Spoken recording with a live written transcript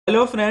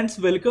Hello friends,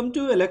 welcome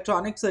to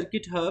Electronic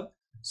Circuit Hub.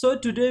 So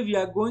today we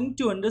are going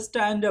to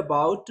understand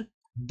about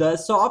the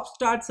soft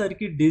start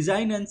circuit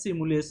design and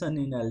simulation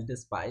in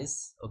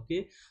LTSpice.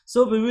 Okay,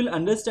 so we will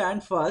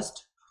understand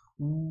first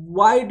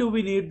why do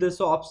we need the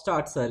soft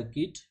start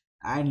circuit,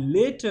 and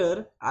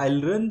later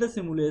I'll run the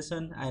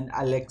simulation and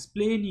I'll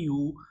explain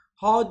you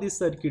how this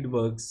circuit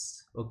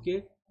works.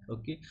 Okay,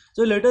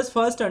 so let us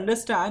first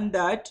understand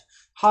that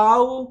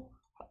how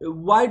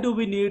why do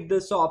we need the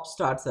soft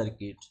start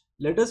circuit.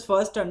 Let us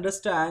first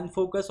understand,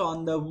 focus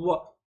on the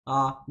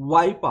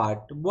why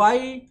part.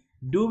 Why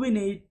do we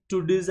need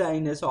to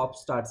design a soft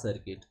start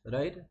circuit,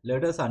 right?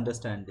 Let us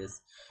understand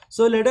this.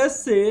 So let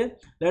us say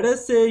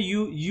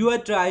you are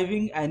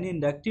driving any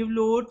inductive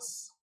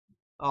loads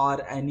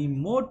or any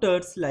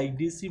motors like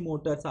DC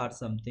motors or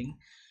something.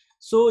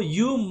 So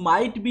you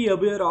might be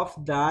aware of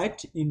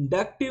that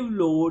inductive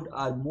load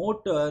or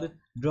motor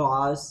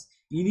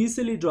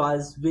initially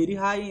draws very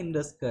high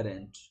induced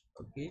current.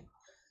 Okay,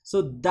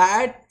 so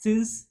that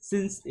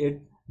since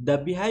it the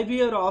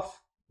behavior of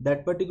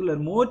that particular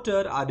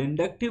motor or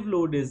inductive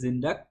load is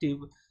inductive,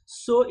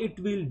 so it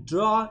will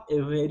draw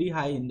a very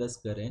high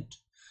induced current.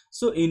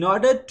 So in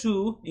order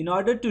to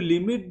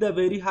limit the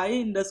very high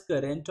induced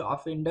current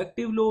of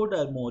inductive load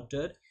or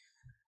motor,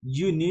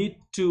 you need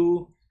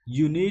to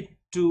you need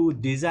to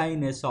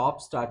design a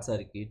soft start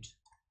circuit.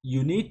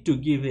 You need to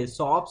give a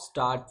soft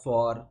start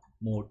for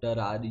motor,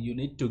 or you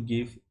need to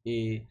give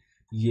a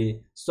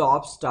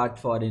soft start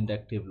for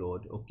inductive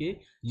load.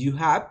 Okay, you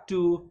have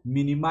to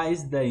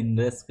minimize the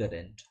induced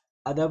current.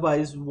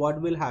 Otherwise, what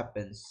will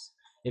happen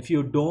if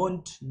you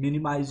don't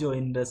minimize your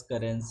induced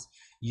currents?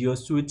 Your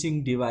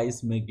switching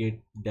device may get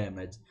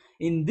damaged.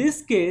 In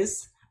this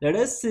case, let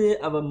us say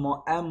our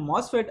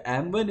MOSFET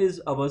M1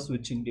 is our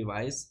switching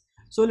device.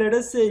 So let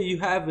us say you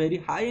have very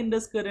high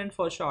induced current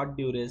for short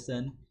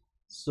duration.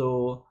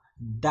 So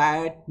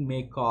that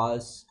may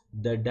cause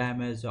the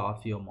damage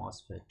of your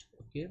MOSFET.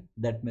 Okay,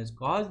 that may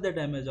cause the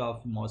damage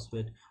of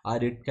MOSFET,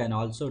 or it can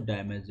also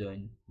damage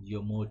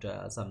your motor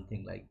or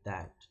something like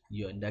that,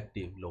 your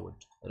inductive load,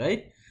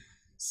 right?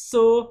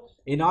 So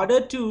in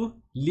order to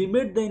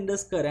limit the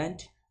induced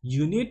current,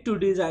 you need to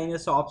design a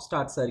soft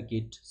start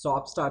circuit.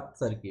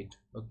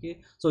 Okay,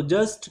 so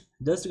just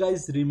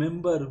guys,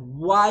 remember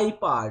why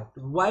part.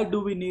 Why do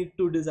we need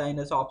to design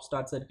a soft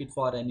start circuit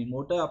for any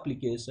motor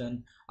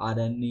application or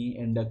any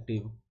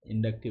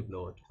inductive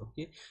load?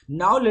 Okay,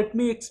 now let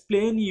me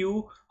explain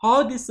you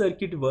how this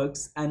circuit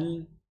works,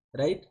 and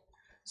right.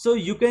 So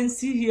you can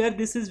see here,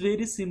 this is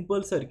very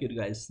simple circuit,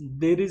 guys.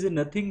 There is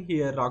nothing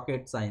here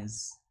rocket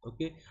science.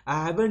 Okay,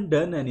 I haven't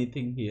done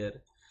anything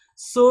here.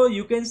 So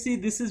you can see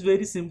this is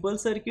very simple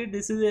circuit.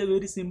 This is a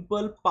very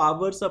simple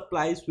power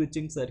supply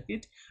switching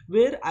circuit,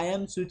 where I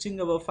am switching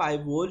our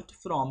 5 volt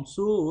from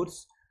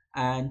source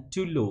and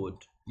to load.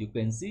 You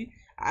can see,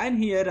 and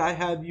here I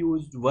have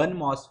used one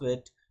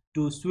MOSFET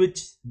to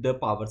switch the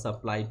power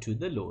supply to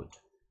the load,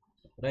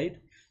 right?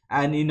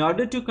 And in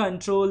order to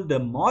control the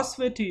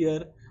MOSFET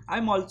here,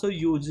 I'm also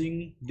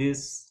using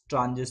this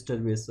transistor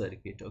based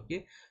circuit.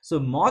 Okay, so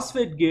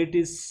MOSFET gate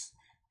is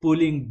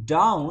pulling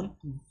down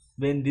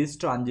when this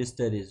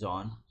transistor is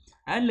on,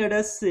 and let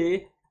us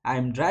say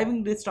I'm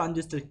driving this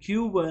transistor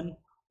Q1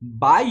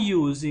 by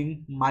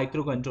using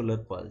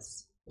microcontroller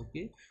pulse.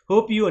 Okay,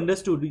 hope you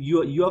understood.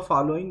 You are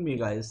following me,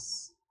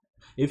 guys.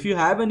 If you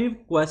have any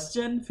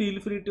question, feel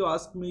free to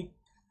ask me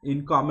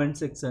in comment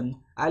section.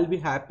 I'll be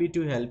happy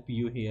to help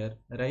you here,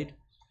 right?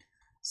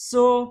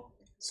 So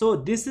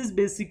this is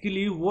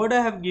basically what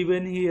I have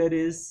given here.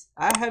 Is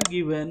I have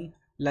given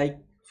like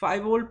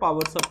 5 volt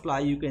power supply.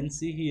 You can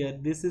see here,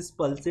 this is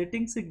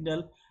pulsating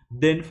signal,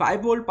 then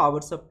 5 volt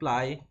power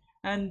supply,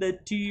 and the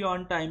t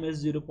on time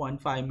is 0.5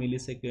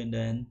 millisecond,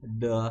 and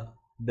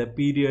the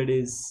period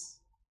is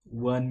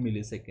 1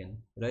 millisecond,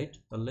 right?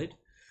 All right,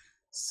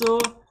 so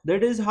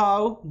that is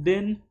how.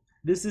 Then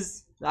this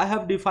is, I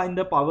have defined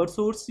the power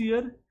source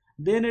here.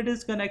 Then it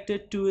is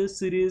connected to a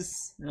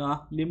series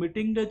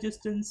limiting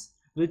resistance,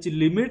 which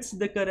limits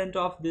the current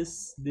of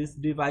this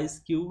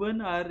device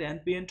Q1 or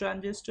NPN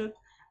transistor,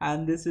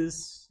 and this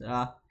is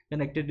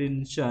connected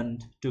in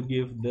shunt to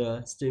give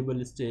the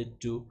stable state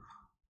to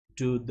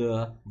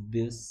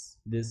this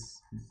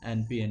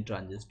NPN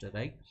transistor,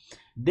 right?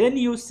 Then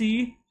you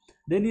see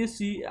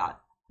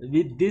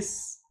with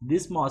this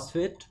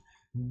MOSFET,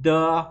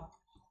 the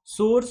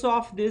source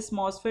of this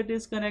MOSFET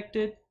is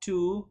connected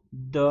to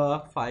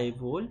the 5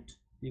 volt.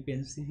 You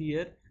can see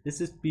here,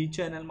 this is p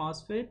channel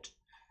MOSFET,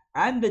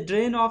 and the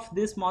drain of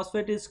this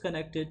MOSFET is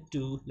connected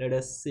to, let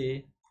us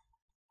say,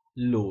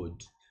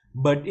 load.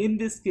 But in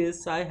this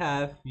case, I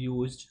have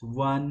used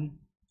one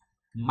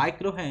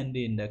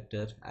microhenry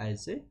inductor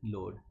as a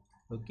load.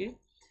 Okay,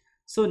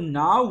 so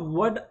now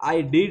what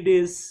I did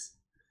is,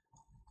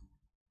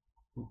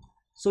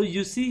 so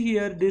you see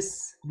here,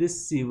 this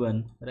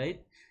C1,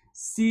 right?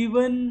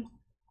 C1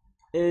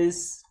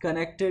 is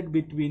connected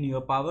between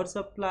your power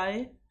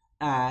supply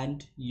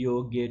and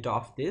your gate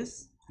of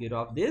this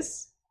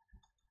this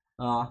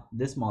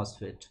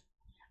MOSFET,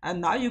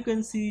 And now you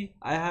can see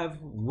I have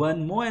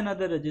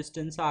another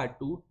resistance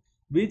R2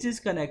 which is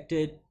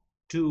connected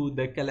to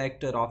the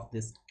collector of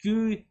this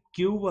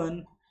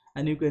Q1,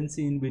 and you can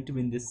see in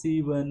between the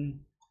C1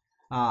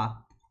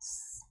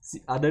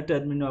 other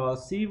terminal of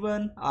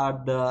C1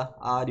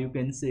 or you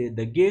can say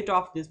the gate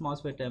of this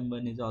MOSFET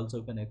M1 is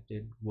also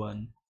connected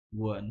 1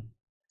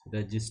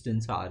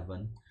 resistance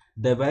R1.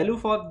 The value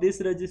for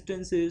this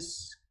resistance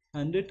is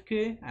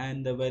 100k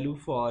and the value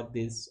for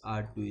this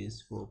R2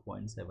 is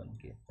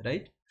 4.7k,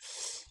 right?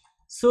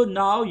 So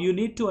now you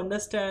need to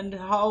understand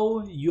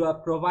how you are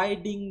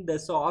providing the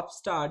soft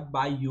start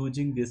by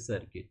using this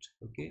circuit.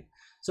 Okay,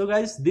 so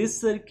guys,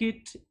 this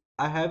circuit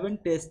I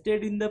haven't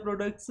tested in the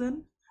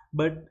production,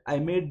 but I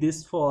made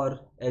this for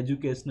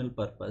educational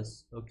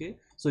purpose. Okay,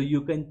 so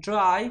you can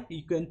try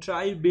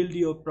build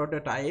your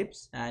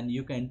prototypes and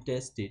you can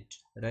test it,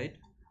 right,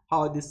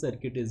 how this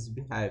circuit is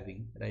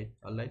behaving, right?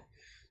 All right,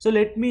 so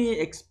let me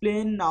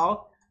explain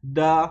now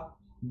the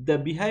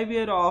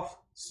behavior of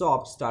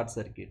soft start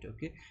circuit.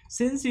 Okay,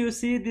 since you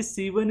see this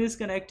C1 is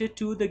connected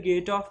to the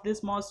gate of this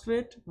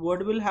MOSFET,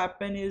 what will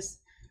happen is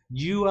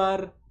you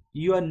are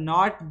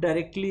not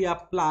directly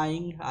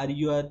applying, or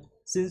you are,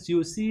 since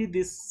you see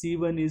this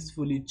C1 is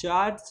fully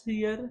charged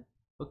here.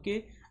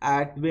 Okay,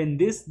 at when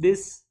this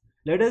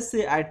let us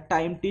say at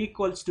time t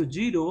equals to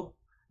 0,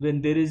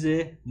 when there is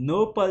a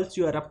no pulse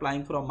you are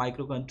applying from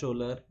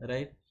microcontroller,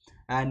 right?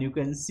 And you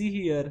can see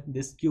here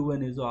this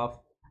Q1 is off.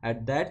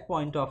 At that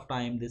point of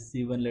time, this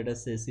C1, let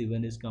us say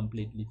C1 is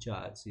completely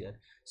charged here.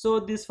 So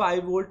this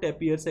 5 volt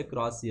appears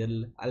across here.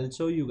 I'll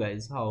show you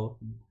guys how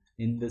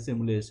in the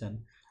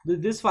simulation.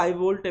 This 5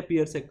 volt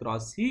appears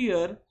across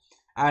here,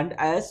 and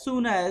as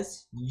soon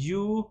as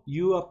you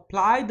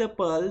apply the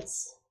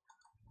pulse,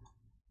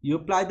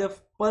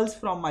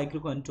 from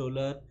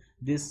microcontroller,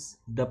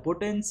 the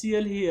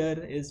potential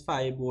here is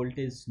 5 volt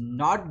is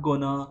not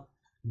gonna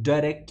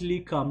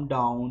directly come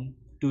down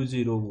to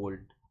 0 volt.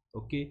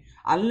 Okay,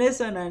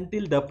 unless and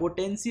until the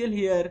potential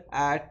here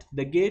at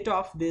the gate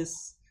of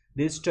this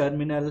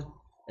terminal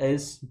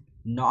is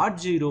not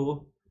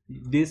 0,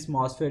 this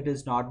MOSFET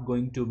is not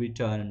going to be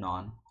turned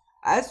on.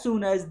 As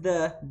soon as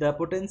the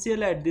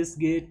potential at this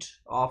gate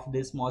of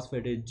this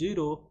MOSFET is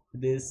 0,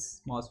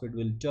 this MOSFET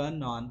will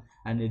turn on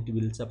and it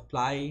will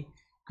supply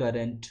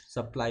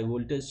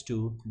voltage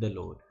to the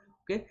load.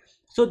 Okay,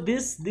 so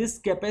this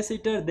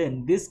capacitor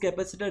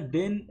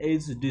then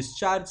is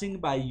discharging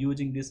by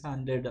using this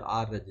 100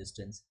 R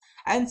resistance.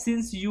 And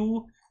since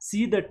you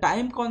see the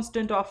time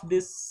constant of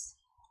this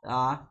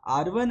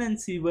R1 and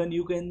C1,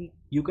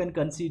 you can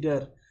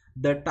consider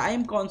the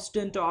time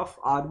constant of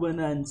R1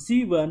 and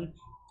C1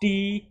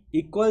 T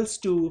equals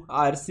to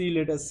RC.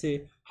 Let us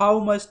say how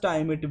much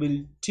time it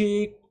will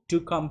take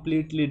to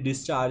completely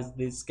discharge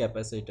this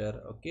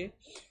capacitor. Okay,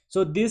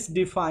 so this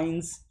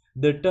defines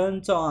the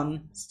turns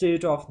on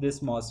state of this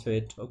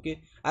MOSFET.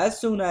 Okay, as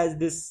soon as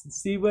this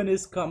C1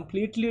 is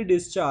completely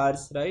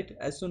discharged, right,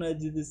 as soon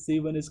as this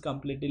C1 is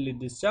completely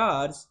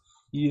discharged,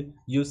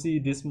 you see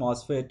this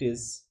MOSFET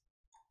is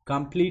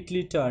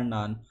completely turned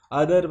on,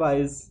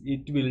 otherwise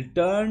it will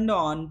turn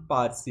on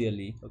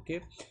partially.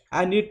 Okay,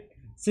 and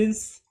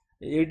since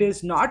it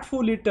is not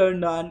fully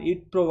turned on,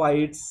 it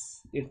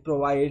provides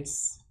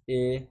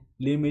a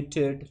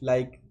limited,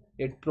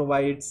 it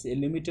provides a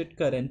limited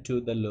current to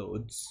the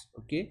loads.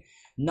 Okay,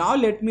 now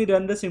let me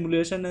run the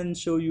simulation and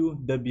show you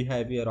the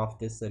behavior of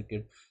this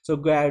circuit. So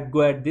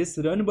go at this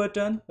run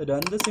button, run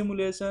the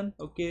simulation.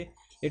 Okay,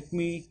 let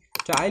me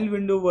tile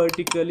window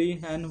vertically,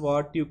 and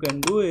what you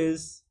can do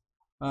is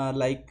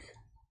let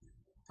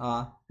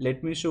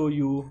me show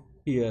you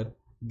here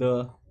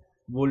the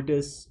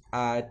voltage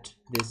at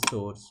this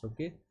source.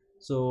 Okay,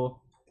 so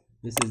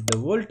this is the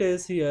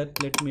voltage here.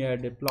 Let me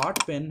add a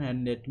plot pen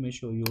and let me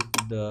show you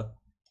the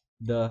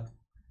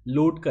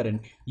load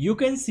current. You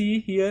can see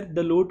here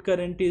the load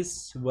current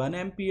is 1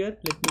 ampere.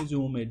 Let me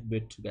zoom it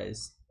bit,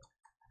 guys.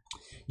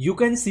 You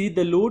can see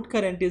the load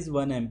current is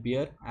 1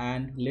 ampere,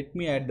 and let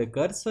me add the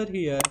cursor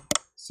here.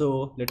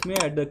 So let me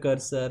add the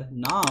cursor.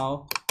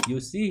 Now you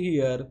see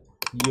here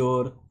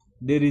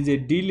there is a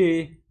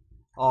delay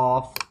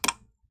of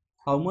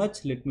how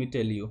much, let me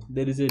tell you.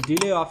 There is a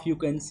delay of, you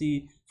can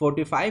see,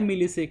 45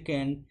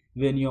 millisecond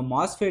when your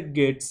MOSFET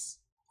gets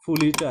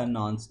fully turned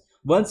on.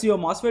 Once your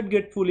MOSFET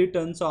get fully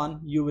turns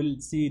on, you will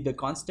see the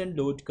constant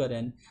load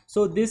current.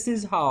 So this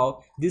is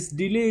how this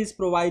delay is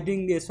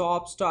providing a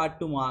soft start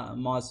to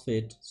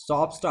MOSFET,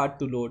 soft start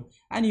to load,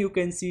 and you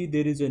can see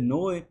there is a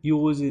no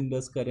use in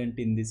this current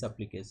in this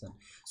application.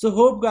 So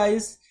hope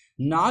guys,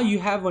 now you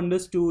have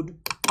understood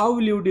how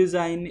will you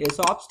design a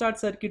soft start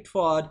circuit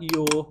for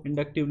your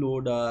inductive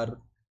load or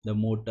the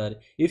motor.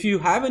 If you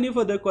have any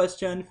further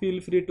question,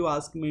 feel free to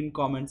ask me in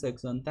comment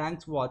section.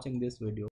 Thanks for watching this video.